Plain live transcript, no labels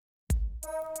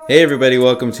Hey everybody,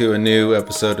 welcome to a new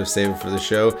episode of Save It for the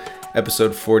Show,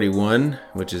 episode 41,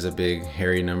 which is a big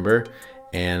hairy number,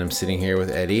 and I'm sitting here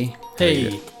with Eddie.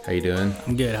 Hey. How you doing?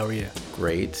 I'm good. How are you?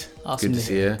 Great. Awesome Good to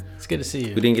see you. It's good to see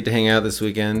you. We didn't get to hang out this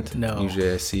weekend. No.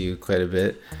 Usually I see you quite a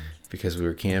bit because we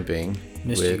were camping.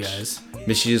 Missed you guys.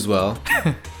 Missed you as well.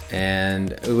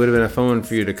 And it would have been a fun one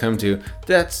for you to come to.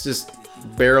 That's just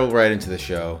barrel right into the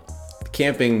show.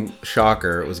 Camping,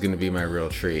 shocker, was going to be my real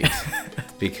treat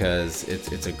because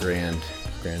it's a grand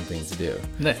thing to do.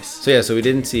 Nice. So we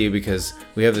didn't see you because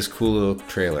we have this cool little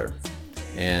trailer,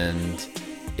 and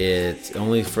it's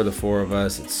only for the four of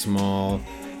us. It's small,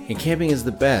 and camping is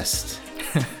the best.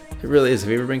 It really is.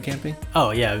 Have you ever been camping?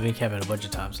 Oh yeah, I've been camping a bunch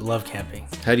of times. I love camping.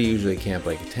 How do you usually camp?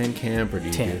 Like a tent camp, or do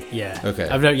you Tent, yeah. Okay.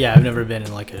 I've never been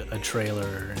in like a trailer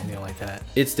or anything like that.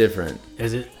 It's different.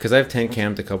 Is it? Because I've tent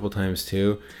camped a couple times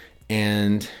too.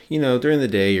 And, you know, during the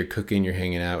day, you're cooking, you're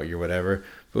hanging out, you're whatever.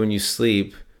 But when you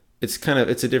sleep, it's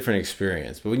a different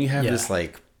experience. But when you have this,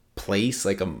 like, place,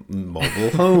 like a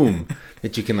mobile home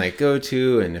that you can, like, go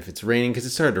to, and if it's raining, because it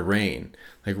started to rain,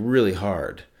 like, really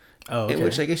hard. Oh, okay.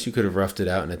 Which I guess you could have roughed it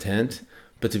out in a tent.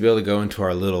 But to be able to go into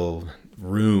our little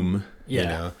room, you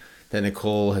know, that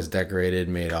Nicole has decorated,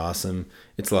 made awesome,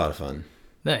 it's a lot of fun.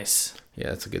 Nice.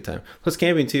 Yeah, it's a good time. Plus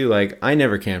camping, too, like, I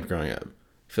never camped growing up.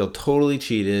 Feel totally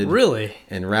cheated. Really?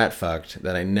 And rat fucked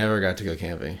that I never got to go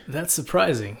camping. That's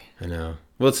surprising. I know.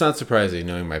 Well, it's not surprising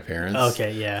knowing my parents.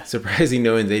 Okay, yeah. Surprising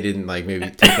knowing they didn't like maybe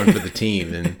take one for the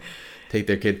team and take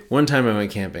their kid. One time I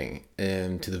went camping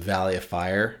to the Valley of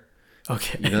Fire.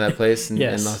 Okay. You know that place in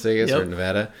Yes. Las Vegas or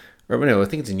Nevada? Or no, I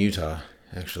think it's in Utah,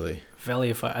 actually. Valley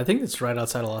of Fire. I think it's right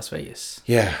outside of Las Vegas.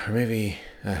 Yeah, or maybe,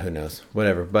 who knows?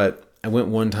 Whatever. But I went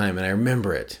one time and I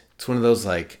remember it. It's one of those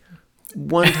like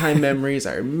one-time memories.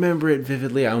 I remember it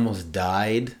vividly. I almost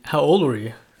died. How old were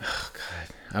you? Oh,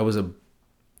 God. I was a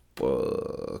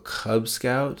Cub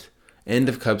Scout. End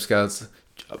of Cub Scouts.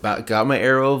 Got my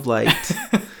Arrow of Light.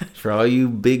 For all you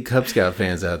big Cub Scout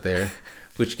fans out there.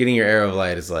 Which getting your Arrow of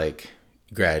Light is like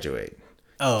graduate.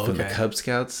 Oh, okay. From the Cub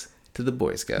Scouts to the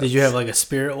Boy Scouts. Did you have like a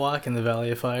spirit walk in the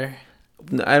Valley of Fire?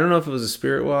 I don't know if it was a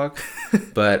spirit walk.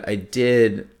 But I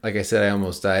did. Like I said, I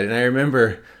almost died. And I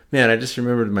remember... Man, I just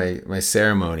remembered my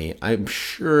ceremony. I'm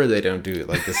sure they don't do it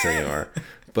like this anymore.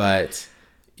 But,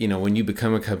 you know, when you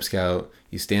become a Cub Scout,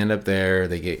 you stand up there,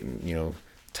 they get, you know,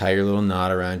 tie your little knot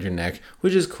around your neck,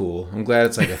 which is cool. I'm glad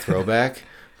it's like a throwback.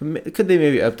 Could they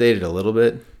maybe update it a little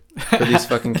bit for these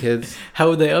fucking kids? How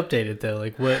would they update it though?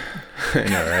 Like what? I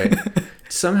know, right?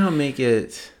 Somehow make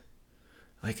it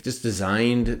like just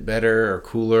designed better or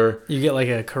cooler. You get like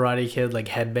a Karate Kid like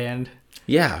headband.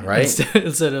 Yeah, right?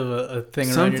 Instead of a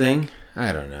thing around your neck.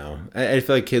 I don't know. I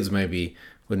feel like kids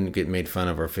wouldn't get made fun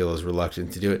of or feel as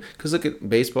reluctant to do it. Because look at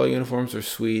baseball uniforms are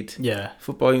sweet. Yeah.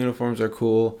 Football uniforms are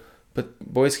cool. But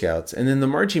Boy Scouts. And then the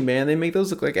marching band, they make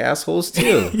those look like assholes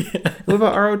too. Yeah. What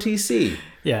about ROTC?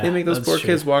 Yeah. They make those poor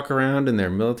kids walk around in their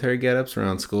military get-ups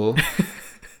around school.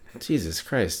 Jesus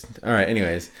Christ. All right,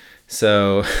 anyways.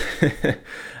 So...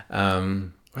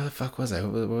 where the fuck was I?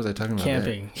 What was I talking about?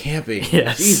 Camping. Camping.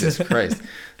 Yes. Jesus Christ.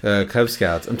 Cub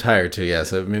Scouts. I'm tired too. Yeah,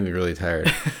 so it made me really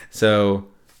tired. So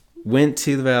went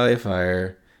to the Valley of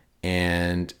Fire,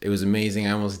 and it was amazing.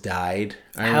 I almost died.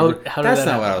 How did That's that not what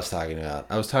happen? I was talking about.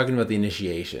 I was talking about the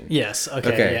initiation. Yes.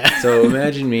 Okay. Yeah. So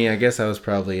imagine me. I guess I was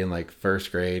probably in like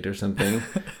first grade or something.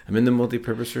 I'm in the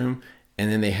multi-purpose room,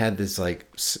 and then they had this like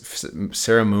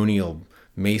ceremonial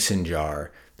mason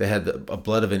jar that had the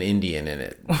blood of an Indian in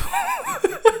it.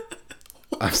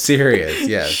 I'm serious,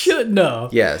 yes. No.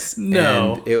 Yes.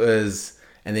 No. And it was,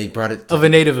 and they brought it of a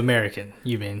Native American,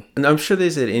 you mean? And I'm sure they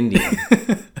said Indian.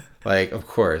 Like, of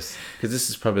course. Because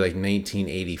this is probably like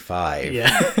 1985.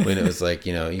 Yeah. When it was like,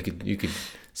 you know, you could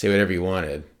say whatever you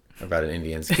wanted about an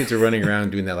Indian. So kids are running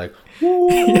around doing that like,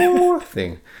 woo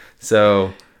thing.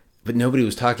 So, but nobody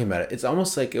was talking about it. It's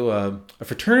almost like a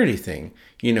fraternity thing,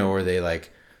 you know, where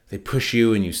they push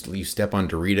you and you step on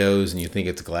Doritos and you think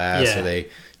it's glass, Yeah. or they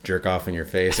jerk off in your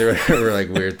face or whatever like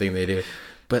weird thing they do.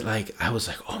 But like I was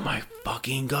like, oh my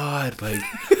fucking God, like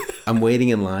I'm waiting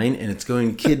in line and it's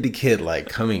going kid to kid, like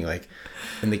coming, like,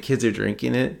 and the kids are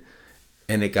drinking it,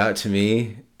 and it got to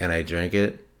me and I drank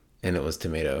it and it was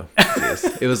tomato juice.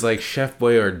 It was like Chef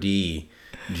Boyardee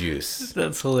juice.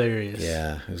 That's hilarious.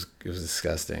 Yeah, it was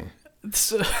disgusting.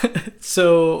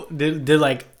 So did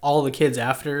like all the kids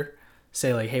after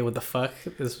say like, hey, what the fuck?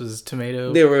 This was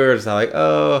tomato? They were just like,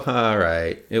 oh, all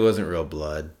right. It wasn't real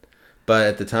blood. But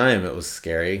at the time, it was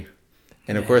scary.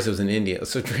 And of course, it was an Indian.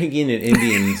 So drinking an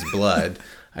Indian's blood,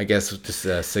 I guess,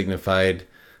 just signified,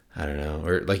 I don't know,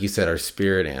 or like you said, our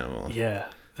spirit animal. Yeah.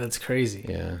 That's crazy.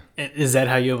 Yeah. Is that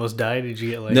how you almost died? Did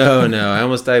you get like... No, I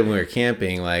almost died when we were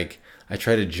camping. Like, I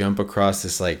tried to jump across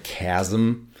this like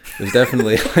chasm. It was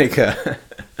definitely like a.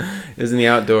 It was in the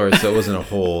outdoors, so it wasn't a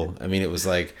hole. I mean, it was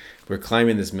like we're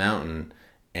climbing this mountain,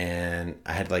 and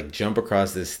I had to like jump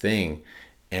across this thing,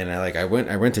 and I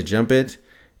went to jump it,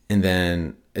 and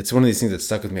then it's one of these things that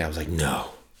stuck with me. I was like,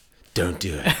 no, don't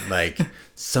do it. Like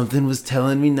something was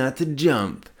telling me not to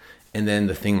jump, and then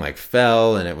the thing like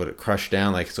fell, and it would have crushed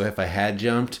down. Like, so if I had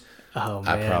jumped, Oh,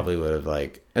 man. I probably would have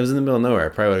like. It was in the middle of nowhere. I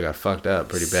probably would have got fucked up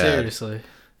pretty bad. Seriously.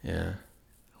 Yeah.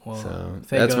 Well, So thank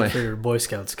that's God my. for your Boy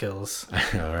Scout skills. I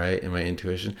know, right? And my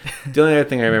intuition. The only other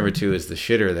thing I remember too is the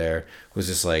shitter there was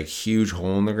this like huge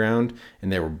hole in the ground,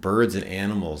 and there were birds and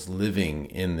animals living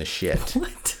in the shit.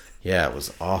 What? Yeah, it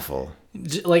was awful.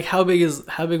 Like how big was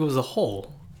the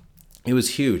hole? It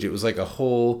was huge. It was like a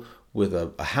hole with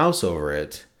a house over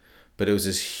it, but it was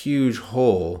this huge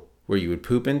hole where you would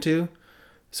poop into.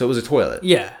 So it was a toilet.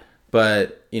 Yeah.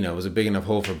 But, you know, it was a big enough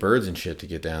hole for birds and shit to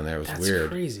get down there. It was That's weird.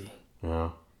 crazy.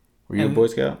 Wow. Were you a Boy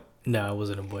Scout? No, I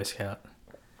wasn't a Boy Scout.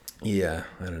 Yeah,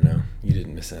 I don't know. You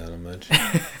didn't miss out on much.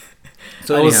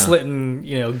 So I was anyhow,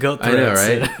 slitting, goat I know,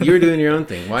 throats. right? You were doing your own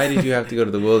thing. Why did you have to go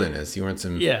to the wilderness? You weren't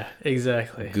some Yeah,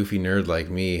 exactly. goofy nerd like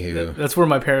me who... That's where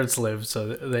my parents lived, so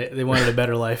they wanted a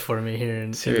better life for me here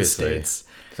in the Seriously. States.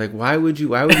 It's like, why would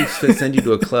you send you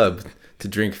to a club to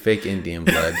drink fake Indian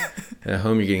blood? And at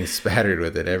home you're getting spattered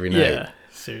with it every night. Yeah,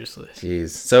 seriously. Jeez.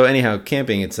 So anyhow,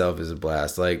 camping itself is a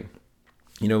blast. Like,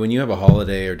 when you have a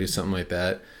holiday or do something like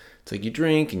that, it's like you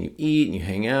drink and you eat and you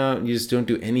hang out and you just don't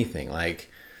do anything.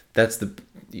 Like,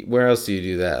 where else do you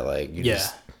do that? Like, you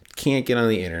just can't get on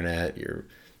the internet. You're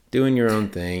doing your own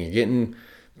thing. You're getting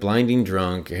blinding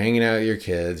drunk. You're hanging out with your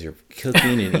kids. You're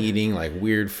cooking and eating like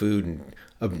weird food and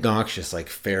obnoxious like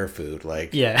fair food,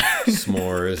 like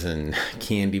s'mores and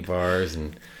candy bars,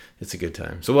 and it's a good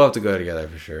time. So we'll have to go together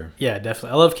for sure. Yeah,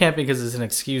 definitely. I love camping because it's an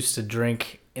excuse to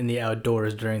drink in the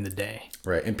outdoors during the day.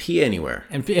 Right, and pee anywhere.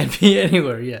 And pee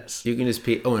anywhere, yes. You can just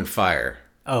pee. Oh, and fire.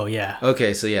 Oh, yeah.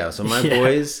 Okay, so so my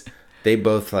boys, they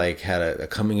both like had a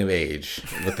coming of age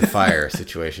with the fire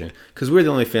situation, because we're the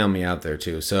only family out there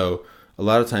too. So a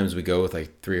lot of times we go with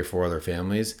like 3 or 4 other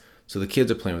families. So the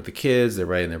kids are playing with the kids, they're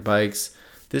riding their bikes.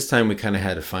 This time we kind of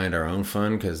had to find our own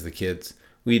fun because the kids,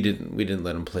 we didn't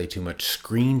let them play too much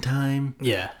screen time.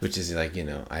 Yeah. Which is like,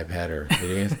 iPad or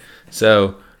video games.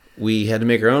 So we had to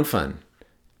make our own fun.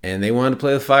 And they wanted to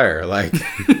play with fire. Like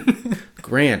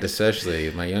Grant, especially,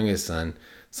 my youngest son,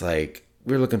 it's like,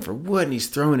 we were looking for wood and he's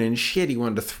throwing in shit. He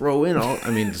wanted to throw in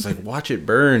just like watch it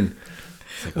burn.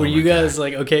 Like, Were you guys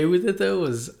like okay with it though?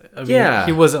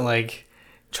 He wasn't like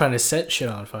trying to set shit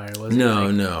on fire, was he?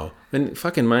 No. And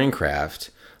fucking Minecraft,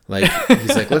 like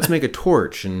he's like, let's make a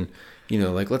torch, and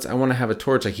I want to have a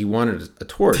torch. Like he wanted a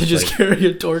torch. To just carry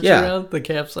a torch around the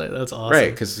campsite. That's awesome.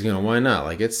 Right, because why not?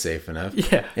 Like it's safe enough.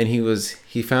 Yeah. And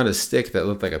he found a stick that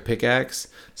looked like a pickaxe,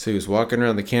 so he was walking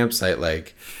around the campsite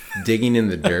like digging in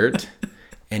the dirt.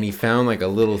 And he found like a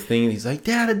little thing. And he's like,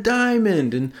 Dad, a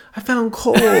diamond, and I found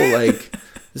coal. Like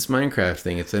this Minecraft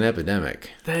thing, it's an epidemic.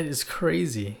 That is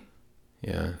crazy.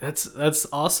 Yeah. That's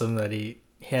awesome that he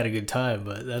had a good time,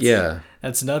 but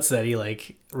that's nuts that he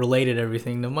like related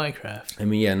everything to Minecraft. I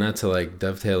mean, not to like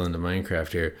dovetail into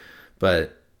Minecraft here,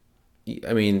 but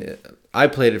I mean, I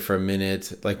played it for a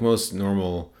minute. Like most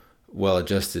normal,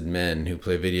 well-adjusted men who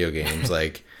play video games,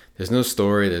 like there's no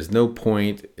story, there's no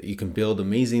point. You can build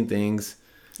amazing things.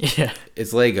 Yeah.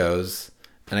 It's Legos,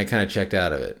 and I kind of checked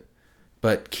out of it.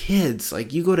 But kids,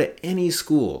 like you go to any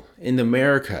school in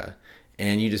America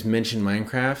and you just mention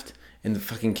Minecraft and the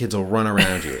fucking kids will run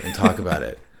around you and talk about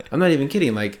it. I'm not even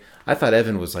kidding. Like I thought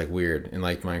Evan was like weird and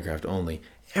liked Minecraft only.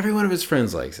 Every one of his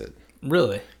friends likes it.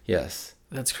 Really? Yes.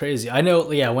 That's crazy. I know,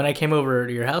 when I came over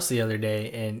to your house the other day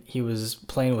and he was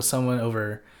playing with someone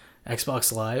over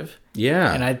Xbox Live.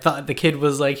 Yeah. And I thought the kid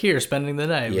was like here spending the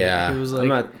night. Yeah. He was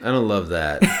like, I don't love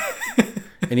that.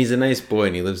 And he's a nice boy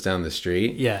and he lives down the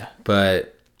street. Yeah.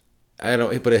 But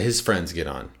his friends get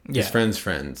on. His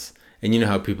friends. And you know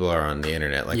how people are on the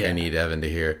internet. Like I need Evan to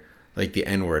hear like the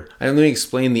N-word. Let me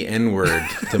explain the N-word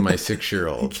to my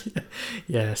 6-year-old.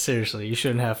 Yeah, seriously. You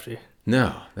shouldn't have to.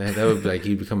 No. That would be like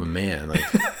he'd become a man. Like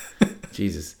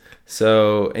Jesus.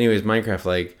 So anyways, Minecraft,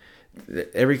 like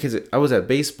every kid, I was at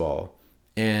baseball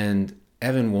and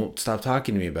Evan won't stop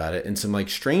talking to me about it, and some like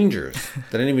strangers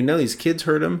that I didn't even know, these kids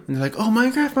heard him and they're like, oh,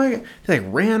 Minecraft. They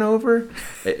like ran over.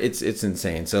 It's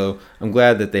insane. So I'm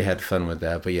glad that they had fun with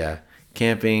that. But yeah,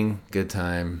 camping, good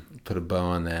time, put a bow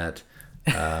on that.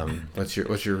 What's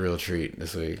your real treat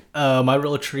this week? My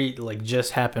real treat like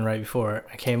just happened right before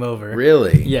I came over.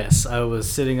 Really? Yes, I was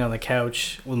sitting on the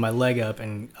couch with my leg up,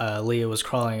 and Leah was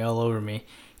crawling all over me,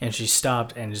 and she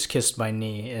stopped and just kissed my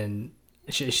knee, and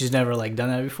she's never like done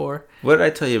that before. What did I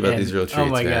tell you about And, these real treats? oh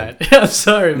my man? god, I'm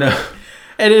sorry, No. man.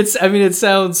 And it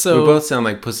sounds so We both sound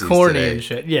like pussies corny today. and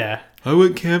shit. Yeah, I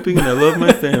went camping and I love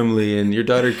my family, and your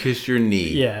daughter kissed your knee.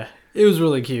 yeah, it was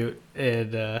really cute,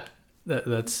 and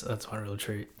that's my real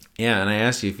treat. Yeah, and I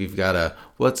asked you if you've got a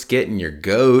 "What's Getting Your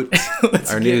Goat,"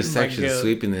 our new Getting My section Goat.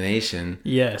 sweeping the nation,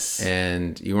 Yes.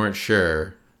 and you weren't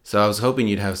sure. So I was hoping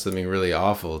you'd have something really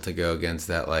awful to go against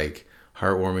that like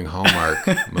heartwarming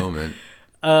Hallmark moment.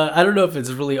 I don't know if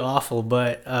it's really awful,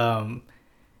 but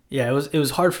yeah, it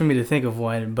was hard for me to think of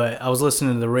one. But I was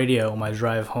listening to the radio on my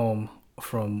drive home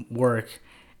from work,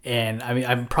 and I mean,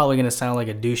 I'm probably gonna sound like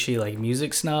a douchey like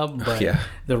music snob, but Yeah.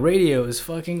 the radio is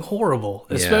fucking horrible,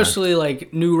 Yeah. especially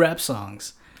like new rap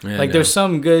songs. Yeah, I Like know. there's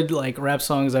some good like rap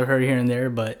songs I've heard here and there,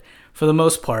 but for the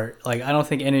most part, like I don't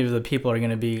think any of the people are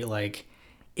gonna be like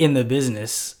in the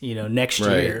business, next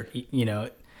Right. year, 'cause,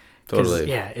 Totally.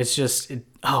 yeah, it's just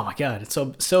oh my god, it's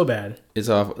so bad. It's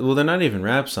awful. Well, they're not even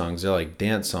rap songs. They're like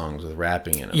dance songs with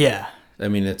rapping in them. Yeah. I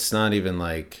mean, it's not even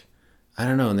like, I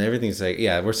don't know. And everything's like,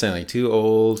 yeah, we're saying like too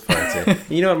old farts.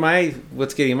 You know what?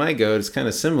 What's getting my goat is kind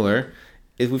of similar.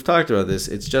 If we've talked about this,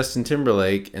 it's Justin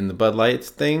Timberlake and the Bud Light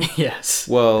thing. Yes.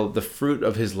 Well, the fruit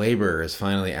of his labor is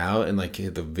finally out in like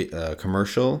the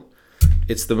commercial.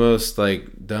 It's the most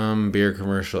like dumb beer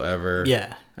commercial ever.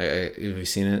 Yeah. Have you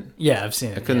seen it? Yeah, I've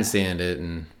seen it. I couldn't yeah. stand it,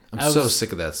 and I'm I so was-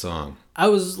 sick of that song. I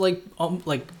was like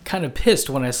kind of pissed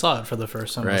when I saw it for the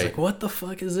first time. I was Right. like, "What the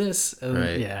fuck is this?" And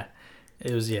Right. Yeah.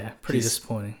 It was pretty He's-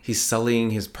 disappointing. He's sullying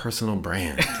his personal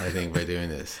brand, I think, by doing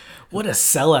this. What a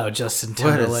sellout, Justin What a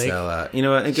Timberlake. sellout. You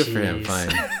know what? And good for him. Jeez.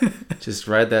 Fine. Just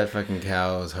ride that fucking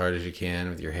cow as hard as you can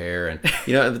with your hair. And,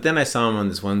 but then I saw him on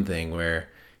this one thing where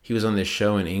he was on this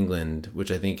show in England, which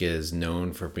I think is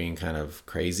known for being kind of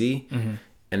crazy. Mm-hmm.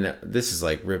 And this is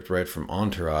like ripped right from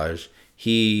Entourage.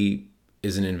 He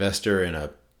is an investor in a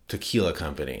tequila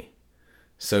company.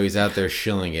 So he's out there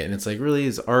shilling it. And it's like, really,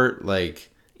 is art like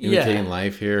imitating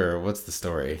life here? Or what's the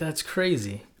story? That's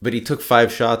crazy. But he took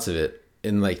 5 shots of it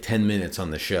in like 10 minutes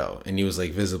on the show, and he was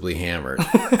like visibly hammered.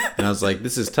 And I was like,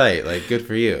 this is tight, like good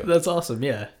for you. That's awesome.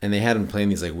 Yeah. And they had him playing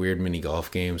these like weird mini golf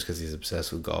games because he's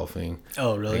obsessed with golfing,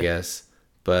 Oh, really? I guess.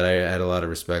 But I had a lot of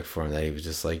respect for him that he was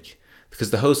just like, because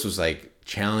the host was like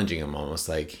challenging him almost,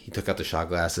 like he took out the shot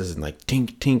glasses and like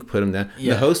tink tink put him down.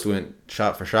 Yeah. The host went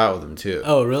shot for shot with him too.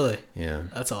 Oh, really? Yeah.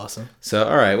 That's awesome. So,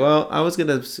 all right. Well, I was going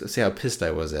to say how pissed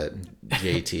I was at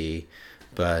JT.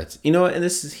 But, you know what? And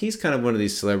he's kind of one of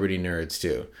these celebrity nerds,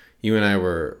 too. You and I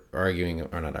were arguing,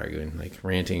 or not arguing, like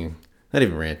ranting. Not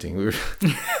even ranting. We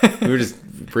were just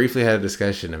briefly had a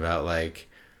discussion about, like,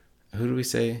 who do we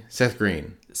say? Seth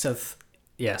Green. Seth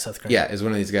Green. Yeah, is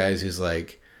one of these guys who's,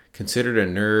 like, considered a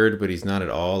nerd, but he's not at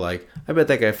all. Like, I bet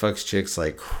that guy fucks chicks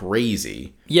like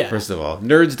crazy. Yeah. First of all,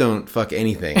 nerds don't fuck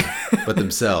anything but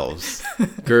themselves.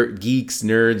 Geeks,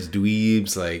 nerds,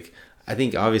 dweebs. Like, I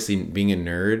think obviously being a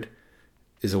nerd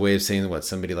is a way of saying what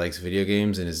somebody likes video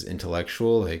games and is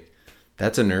intellectual. Like,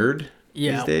 that's a nerd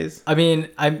these days. I mean,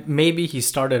 maybe he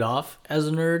started off as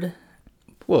a nerd,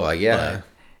 Well, yeah,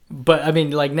 but I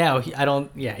mean, like now,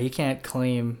 he can't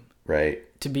claim right.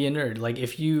 to be a nerd. Like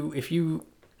if you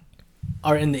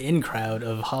are in the in crowd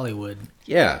of Hollywood,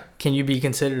 Yeah, can you be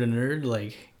considered a nerd?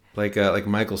 like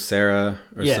Michael Cera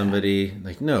or Yeah. somebody.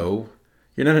 Like, no,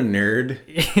 you're not a nerd.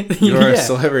 You're a Yeah,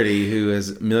 celebrity who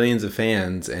has millions of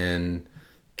fans and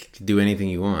can do anything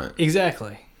you want.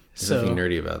 exactly. There's So nothing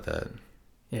nerdy about that.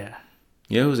 yeah,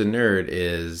 You know who's a nerd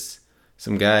is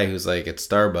some guy who's like at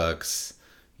Starbucks,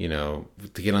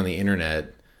 to get on the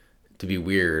internet to be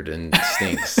weird and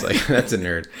stinks. Like, that's a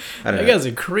nerd. I don't that know. guy's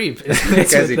a creep. That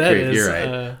That's guy's what a that creep. is. You're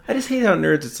right. I just hate how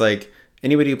nerds, it's like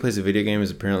anybody who plays a video game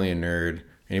is apparently a nerd.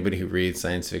 Anybody who reads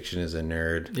science fiction is a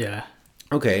nerd. Yeah.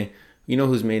 Okay, you know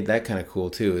who's made that kind of cool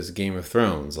too is Game of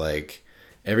Thrones. Like,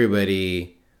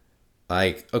 everybody,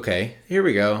 like, okay, here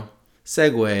we go,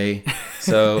 segue.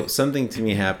 So something to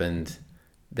me happened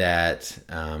that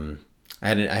I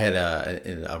had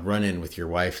a run-in with your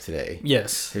wife today.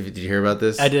 Yes. Did you hear about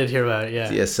this? I did hear about it.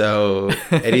 Yeah. Yeah. So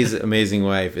Eddie's amazing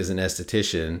wife is an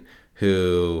esthetician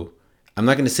who, I'm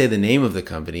not going to say the name of the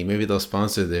company. Maybe they'll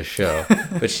sponsor this show.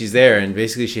 But she's there, and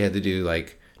basically she had to do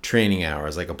like training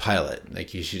hours, like a pilot. Like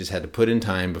she just had to put in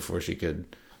time before she could,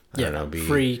 I don't know, be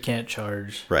free, can't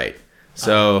charge. right.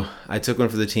 So I took one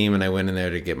for the team, and I went in there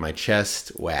to get my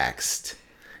chest waxed,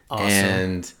 Awesome.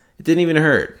 and it didn't even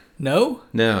hurt. No?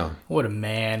 No. What a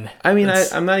man. I mean,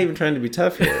 I'm not even trying to be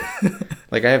tough here.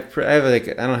 Like I have like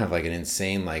I don't have like an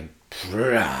insane like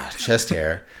chest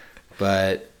hair,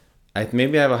 but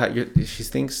maybe I have a high. She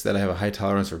thinks that I have a high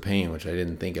tolerance for pain, which I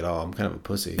didn't think at all. I'm kind of a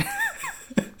pussy.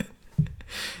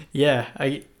 Yeah,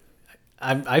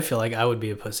 I feel like I would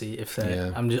be a pussy if that.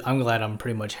 Yeah. I'm glad I'm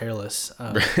pretty much hairless,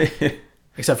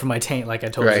 except for my taint, like I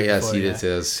told you Right? before. Yes, you yeah. did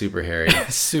say it was super hairy.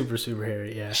 Super super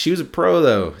hairy. Yeah. She was a pro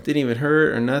though. Didn't even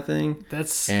hurt or nothing.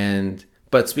 That's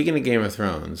But speaking of Game of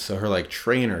Thrones, so her like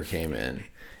trainer came in,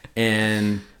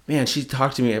 and man, she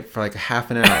talked to me for like a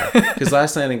half an hour. Because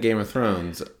last night in Game of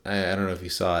Thrones, I don't know if you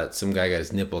saw it, some guy got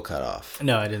his nipple cut off.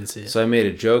 no, I didn't see it. So I made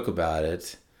a joke about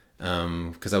it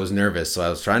because I was nervous. So I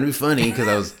was trying to be funny because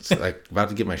I was like about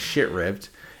to get my shit ripped.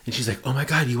 And she's like, "Oh my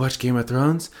god, you watch Game of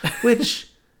Thrones?" Which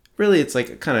really, it's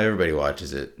like kind of everybody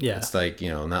watches it. Yeah. It's like,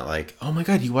 not like, "Oh my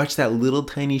god, you watch that little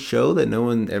tiny show that no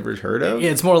one ever heard of?" Yeah,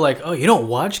 it's more like, oh, you don't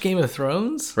watch Game of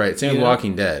Thrones? Right. Same You with know?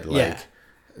 Walking Dead. Like, Yeah.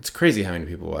 it's crazy how many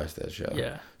people watch that show.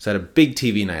 Yeah. So I had a big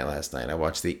TV night last night. I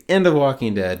watched the end of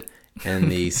Walking Dead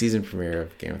and the season premiere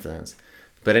of Game of Thrones.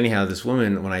 But anyhow, this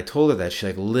woman, when I told her that, she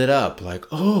like lit up, like,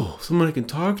 "Oh, someone I can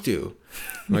talk to."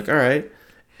 I'm like, "All right."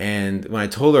 And when I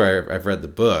told her I've read the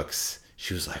books,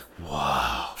 she was like,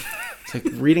 "Wow." It's like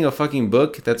reading a fucking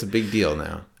book. That's a big deal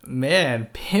now. Man,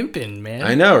 pimping, man.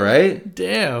 I know, right?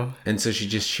 Damn. And so she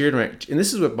just cheered my. And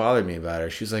this is what bothered me about her.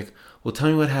 She was like, "Well, tell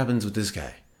me what happens with this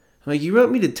guy." I'm like, "You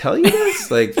wrote me to tell you this?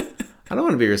 Like, I don't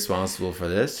want to be responsible for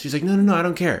this." She's like, No, I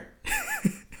don't care."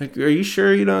 Like, "Are you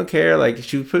sure you don't care?" Like,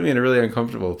 she put me in a really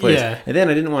uncomfortable place. Yeah. And then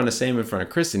I didn't want to say them in front of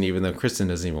Kristen, even though Kristen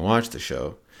doesn't even watch the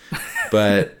show.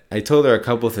 But I told her a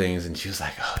couple things, and she was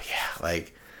like, "Oh yeah,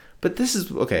 like." But this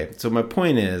is okay. So my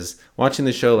point is, watching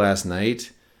the show last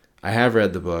night, I have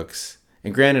read the books,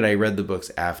 and granted, I read the books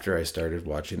after I started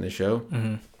watching the show,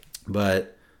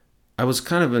 but I was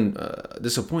kind of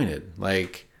disappointed.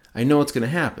 Like, I know what's going to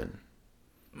happen.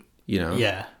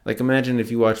 Yeah. Like, imagine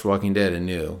if you watched Walking Dead and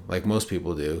knew, like most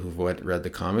people do who've read the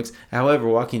comics. However,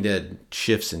 Walking Dead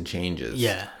shifts and changes.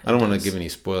 Yeah, I don't want to give any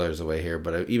spoilers away here,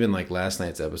 but even like last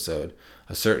night's episode,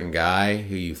 a certain guy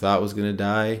who you thought was going to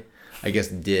die, I guess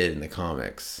did in the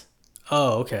comics.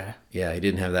 Oh, okay. Yeah, he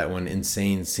didn't have that one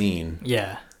insane scene.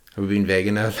 Yeah. Are we being vague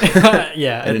enough?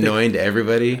 Yeah. And annoying to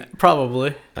everybody?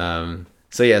 Probably.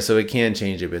 So it can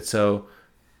change a bit. So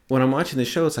when I'm watching the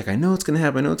show, it's like, I know what's going to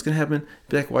happen. It'd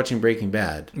be like watching Breaking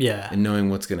Bad. Yeah. And knowing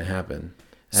what's going to happen.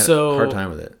 I had So a hard time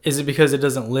with it. Is it because it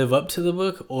doesn't live up to the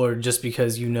book, or just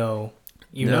because you know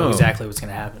exactly what's going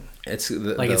to happen? It's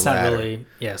It's not latter. really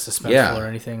suspenseful Yeah. or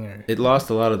anything. Or It lost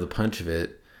a lot of the punch of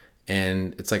it.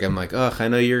 And it's like, I'm like, "Ugh, I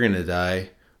know you're going to die."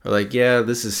 Or like, "Yeah,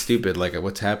 this is stupid. Like,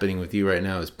 what's happening with you right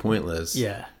now is pointless."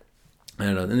 yeah. I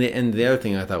don't know. And the other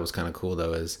thing I thought was kind of cool,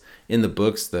 though, is in the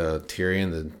books, the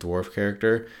Tyrion, the dwarf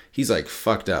character, he's like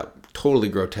fucked up, totally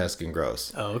grotesque and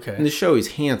gross. Oh, okay. In the show,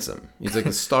 he's handsome. He's like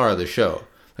the star of the show.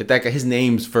 Like that guy, his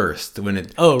name's first when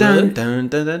it. Oh, dun, really? Dun,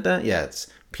 dun, dun, dun. Yeah, it's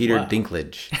Peter Wow.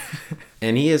 Dinklage,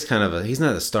 and he is he's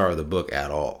not the star of the book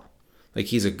at all. Like,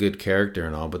 he's a good character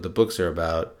and all, but the books are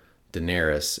about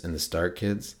Daenerys and the Stark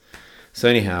kids. So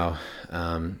anyhow,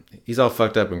 he's all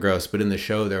fucked up and gross. But in the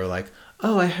show, they were like,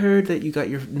 "Oh, I heard that you got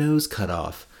your nose cut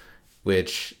off,"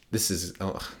 which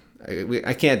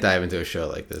I can't dive into a show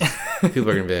like this. People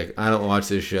are gonna be like, "I don't watch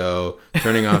this show.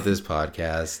 Turning off this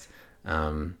podcast."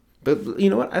 But you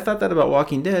know what? I thought that about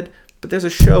Walking Dead. But there's a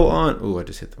show on. Oh, I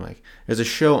just hit the mic. There's a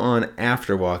show on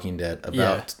after Walking Dead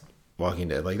about Walking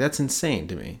Dead. Like, that's insane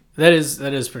to me. That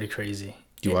is pretty crazy.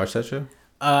 Do you watch that show?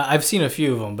 I've seen a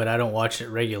few of them, but I don't watch it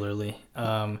regularly.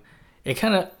 It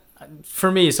kind of,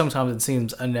 for me, sometimes it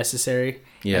seems unnecessary.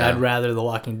 Yeah. And I'd rather The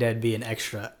Walking Dead be an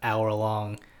extra hour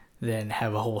long than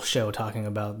have a whole show talking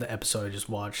about the episode I just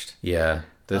watched. Yeah,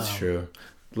 that's true.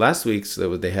 Last week's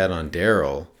what they had on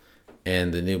Daryl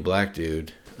and the new black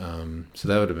dude. So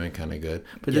that would have been kind of good.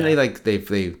 But then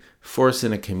they force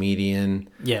in a comedian.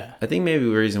 Yeah. I think maybe the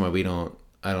reason why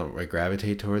I don't like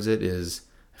gravitate towards it is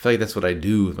I feel like that's what I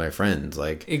do with my friends.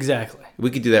 Like, Exactly. we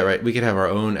could do that, right? We could have our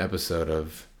own episode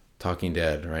of Talking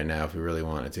Dead right now if we really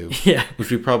wanted to. Yeah. Which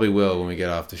we probably will when we get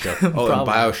off the show. Oh, and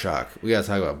Probably. BioShock. We gotta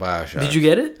talk about BioShock. Did you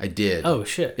get it? I did. Oh,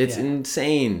 shit. It's yeah.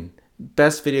 insane.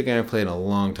 Best video game I've played in a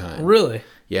long time. Really?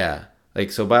 Yeah.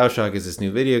 Like, so BioShock is this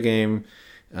new video game.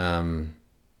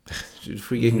 Should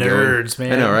we get Nerds, going?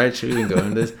 man. I know, right? Should we even go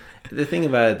into this? The thing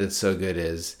about it that's so good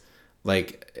is,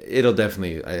 like, it'll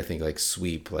definitely, I think, like,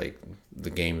 sweep, like,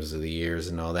 the games of the years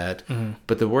and all that. Mm-hmm.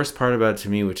 But the worst part about it to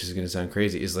me, which is going to sound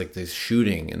crazy, is, like, the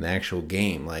shooting in the actual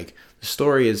game. Like, the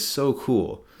story is so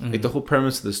cool. Mm-hmm. Like, the whole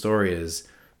premise of the story is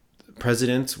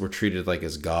presidents were treated like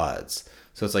as gods.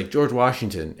 So it's like George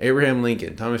Washington, Abraham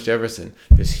Lincoln, Thomas Jefferson.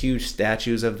 There's huge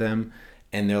statues of them,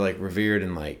 and they're like revered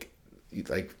and like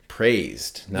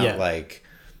praised, not like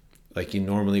you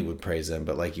normally would praise them,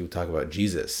 but like you would talk about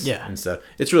Jesus and stuff.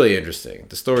 It's really interesting.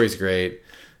 The story's great,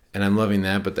 and I'm loving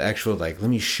that. But the actual like, let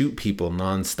me shoot people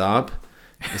nonstop.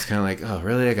 It's kind of like, oh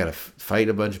really? I gotta fight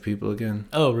a bunch of people again.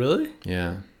 Oh really?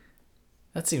 Yeah.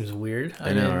 That seems weird.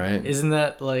 I know, right? Isn't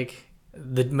that like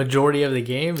the majority of the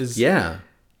game is? Yeah.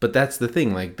 But that's the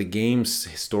thing, like the game's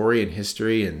story and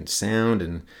history and sound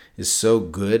and is so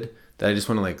good that I just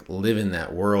want to like live in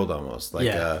that world almost, like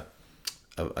a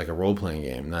role playing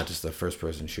game, not just a first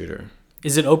person shooter.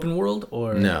 Is it open world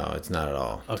or? No, it's not at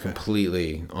all. Okay.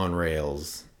 Completely on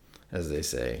rails, as they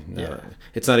say. No, yeah.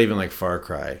 It's not even like Far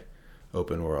Cry,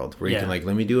 open world, where you can like,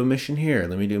 let me do a mission here,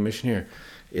 let me do a mission here.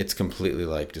 It's completely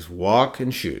like just walk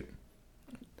and shoot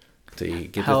till you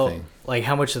get the thing. Like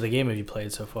how much of the game have you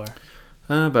played so far?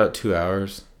 About 2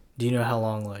 hours. Do you know how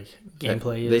long like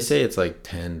gameplay is? They say it's like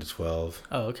 10 to 12.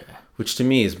 Oh, okay. Which to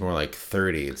me is more like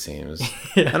 30, it seems.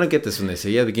 I don't get this when they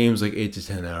say, yeah, the game's like 8 to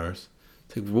 10 hours.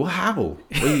 It's like, well, how?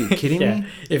 Are you kidding me?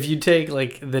 If you take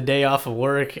like the day off of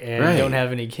work and don't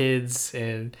have any kids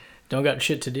and don't got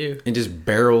shit to do. And just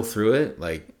barrel through it,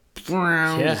 like,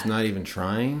 just not even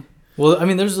trying. Well, I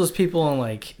mean, there's those people in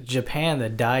like Japan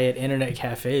that die at internet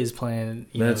cafes playing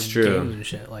games and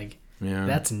shit. Like,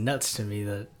 that's nuts to me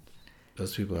that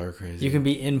those people are crazy. You can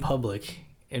be in public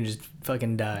and just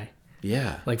fucking die.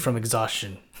 Yeah. Like from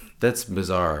exhaustion. That's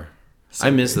bizarre. So I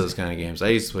miss those kind of games. I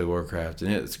used to play Warcraft,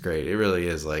 and it's great. It really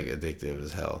is like addictive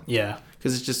as hell. Yeah.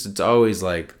 Because it's always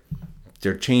like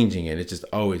they're changing it. It's just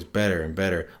always better and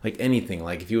better. Like anything.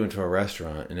 Like if you went to a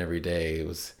restaurant and every day it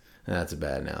was. That's a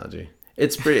bad analogy.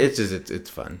 It's pretty. It's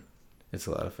fun. It's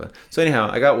a lot of fun. So anyhow,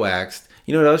 I got waxed.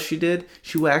 You know what else she did?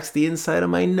 She waxed the inside of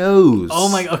my nose.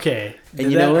 Oh my. Okay.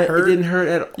 And you know what? It didn't hurt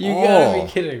at all. You gotta be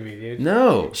kidding me, dude.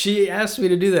 No. She asked me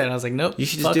to do that, and I was like, nope. You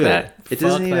should just do it. It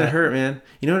doesn't even hurt, man.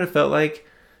 You know what it felt like?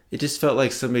 It just felt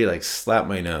like somebody like slapped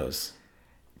my nose.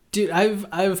 Dude,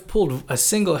 I've pulled a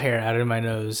single hair out of my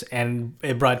nose, and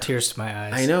it brought tears to my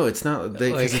eyes. I know it's not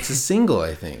because it's a single.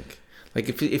 I think. Like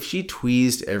if she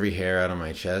tweezed every hair out of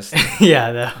my chest,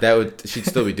 that would she'd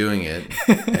still be doing it,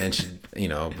 and she'd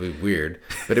be weird,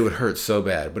 but it would hurt so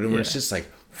bad. But when it's just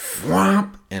like,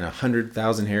 whomp, and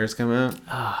 100,000 hairs come out,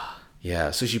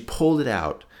 yeah. So she pulled it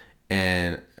out,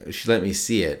 and she let me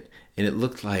see it, and it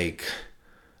looked like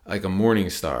a morning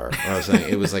star. Or I was saying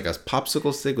it was like a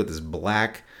popsicle stick with this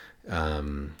black.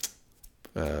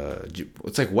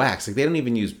 It's like wax. Like they don't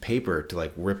even use paper to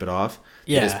like rip it off.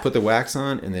 They just put the wax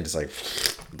on, and then just like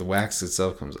the wax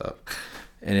itself comes up,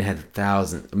 and it had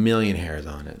a million hairs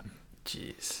on it.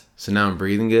 Jeez. So now I'm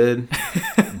breathing good.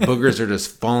 Boogers are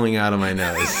just falling out of my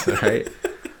nose. Right?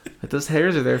 But those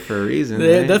hairs are there for a reason.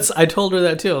 Right? I told her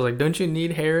that too. I was like, "Don't you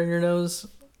need hair in your nose?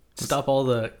 Stop all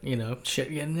the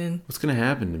shit getting in." What's gonna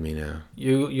happen to me now?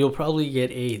 You'll probably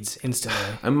get AIDS instantly.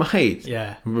 I might.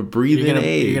 Yeah. I'm gonna breathe in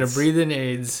AIDS. You're gonna breathe in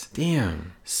AIDS.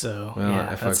 Damn. So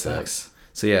I that sucks.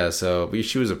 So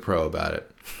she was a pro about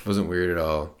it. It wasn't weird at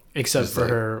all. Except for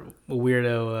her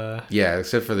weirdo.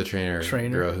 Except for the trainer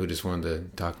girl who just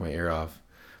wanted to talk my ear off.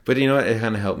 But you know what? It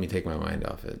kind of helped me take my mind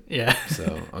off it. Yeah.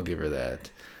 So I'll give her that.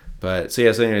 But so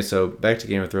anyway, so back to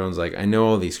Game of Thrones. Like I know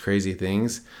all these crazy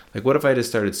things. Like what if I just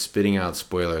started spitting out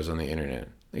spoilers on the internet?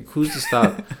 Like who's to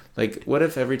stop? Like what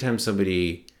if every time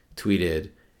somebody tweeted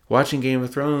watching Game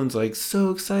of Thrones, like so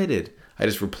excited, I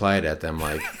just replied at them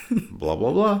like blah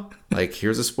blah blah. Like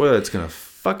here's a spoiler. It's gonna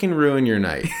fucking ruin your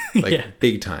night, like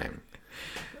big time.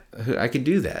 I could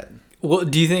do that. Well,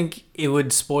 do you think it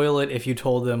would spoil it if you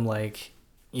told them like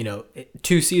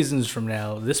 2 seasons from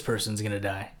now this person's gonna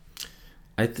die?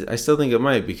 I still think it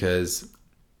might because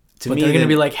but they're gonna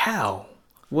be like, how?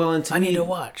 Well, and I need to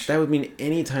watch. That would mean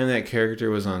anytime that character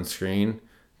was on screen,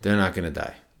 they're not gonna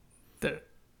die.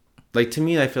 Like to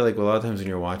me, I feel like a lot of times when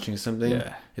you're watching something,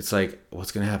 it's like,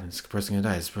 what's gonna happen? Is this person gonna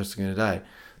die? Is this person gonna die?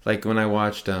 Like when I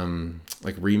watched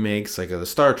like remakes, like the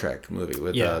Star Trek movie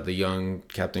with the young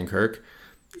Captain Kirk,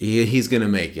 he's gonna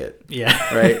make it.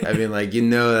 Yeah. Right. I mean, like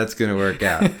that's gonna work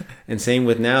out. And same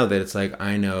with now that it's like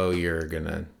I know you're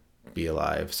gonna be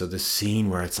alive. So the scene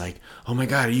where it's like, oh my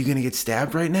god, are you gonna get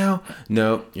stabbed right now?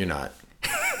 No, you're not.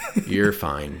 You're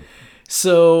fine.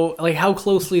 So like, how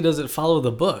closely does it follow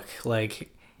the book?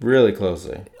 Like really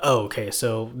closely. Oh, okay.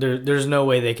 So there's no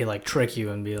way they could like trick you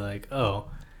and be like, oh.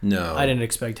 No. I didn't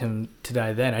expect him to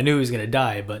die then. I knew he was going to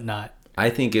die, but not. I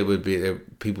think it would be,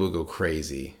 people would go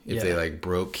crazy if they like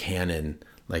broke canon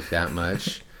like that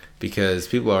much because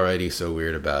people are already so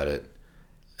weird about it.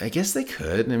 I guess they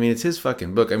could. I mean, it's his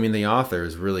fucking book. I mean, the author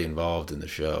is really involved in the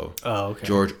show. Oh, okay.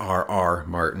 George R.R.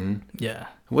 Martin. Yeah.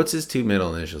 What's his 2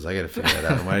 middle initials? I gotta figure that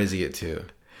out. Why does he get 2?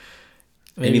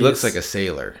 Maybe And he looks like a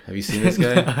sailor. Have you seen this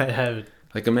guy? I haven't.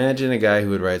 Like, imagine a guy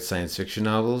who would write science fiction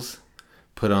novels,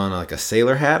 put on like a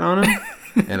sailor hat on him,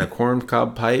 and a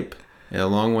corncob pipe, and a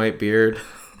long white beard,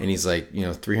 and he's like,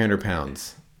 300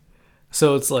 pounds.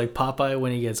 So it's like Popeye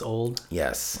when he gets old.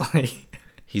 Yes. Like,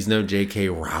 He's no J.K.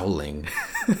 Rowling.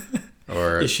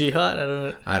 Or is she hot?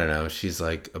 I don't know. She's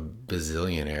like a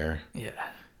bazillionaire. Yeah.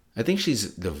 I think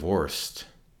she's divorced.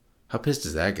 How pissed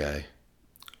is that guy?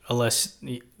 Unless,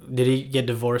 did he get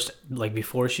divorced like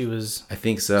before she was I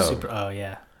think so. super? Oh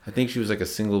yeah. I think she was like a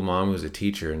single mom who was a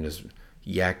teacher and just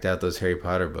yacked out those Harry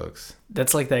Potter books.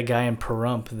 That's like that guy in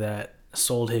Pahrump that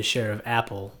sold his share of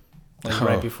Apple, like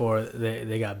right before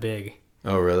they got big.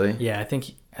 Oh, really? Yeah, I think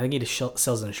he just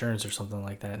sells insurance or something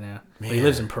like that now. But he Man.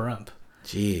 lives in Pahrump.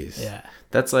 Jeez. Yeah.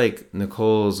 That's like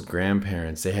Nicole's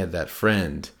grandparents. They had that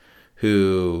friend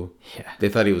who they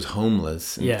thought he was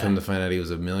homeless. And come to find out he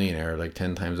was a millionaire like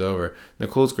 10 times over.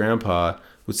 Nicole's grandpa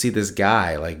would see this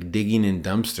guy like digging in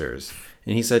dumpsters.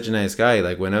 And he's such a nice guy. He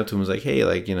like went up to him and was like, hey,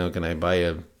 like, can I buy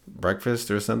you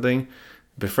breakfast or something?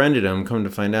 Befriended him. Come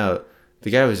to find out, the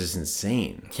guy was just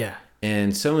insane. Yeah.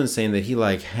 And so insane that he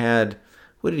like had,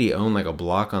 what did he own? Like a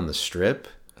block on the Strip?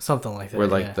 Something like that. Where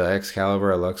like the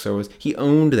Excalibur at Luxor was. He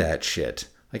owned that shit.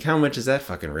 Like how much is that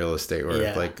fucking real estate worth?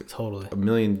 Yeah, like totally. $1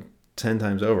 million 10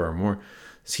 times over or more.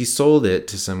 So he sold it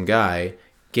to some guy,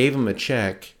 gave him a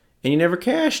check, and he never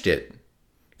cashed it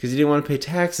because he didn't want to pay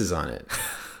taxes on it.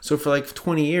 So for like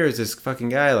 20 years, this fucking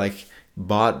guy like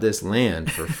bought this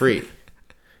land for free.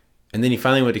 And then he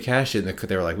finally went to cash it, and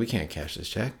they were like, we can't cash this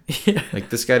check. Yeah. Like,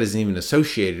 this guy isn't even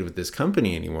associated with this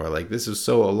company anymore. Like, this was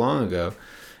so long ago.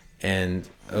 And,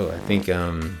 I think,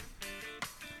 I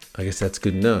guess that's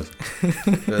good enough.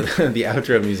 The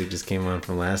outro music just came on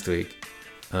from last week.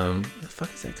 The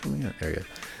fuck is that coming out? There we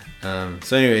go.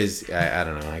 So anyways, I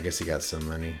don't know. I guess he got some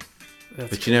money.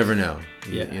 But you never know.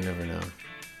 You never know.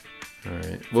 All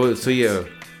right. Well, so yeah,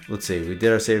 let's see. We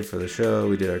did our save for the show.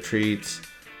 We did our treats.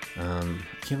 I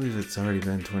can't believe it's already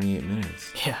been 28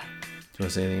 minutes. Yeah. Do you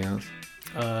want to say anything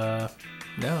else?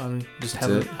 No, I'm just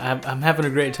That's I'm having a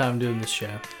great time doing this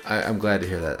show. I'm glad to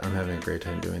hear that. I'm having a great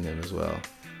time doing them as well.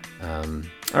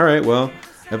 All right, well,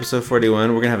 episode 41,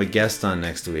 we're going to have a guest on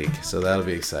next week, so that'll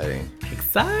be exciting.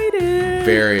 Excited!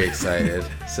 Very excited.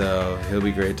 So he'll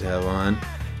be great to have on.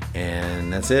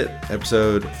 And that's it.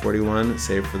 Episode 41,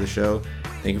 Save for the Show.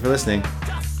 Thank you for listening.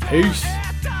 Peace!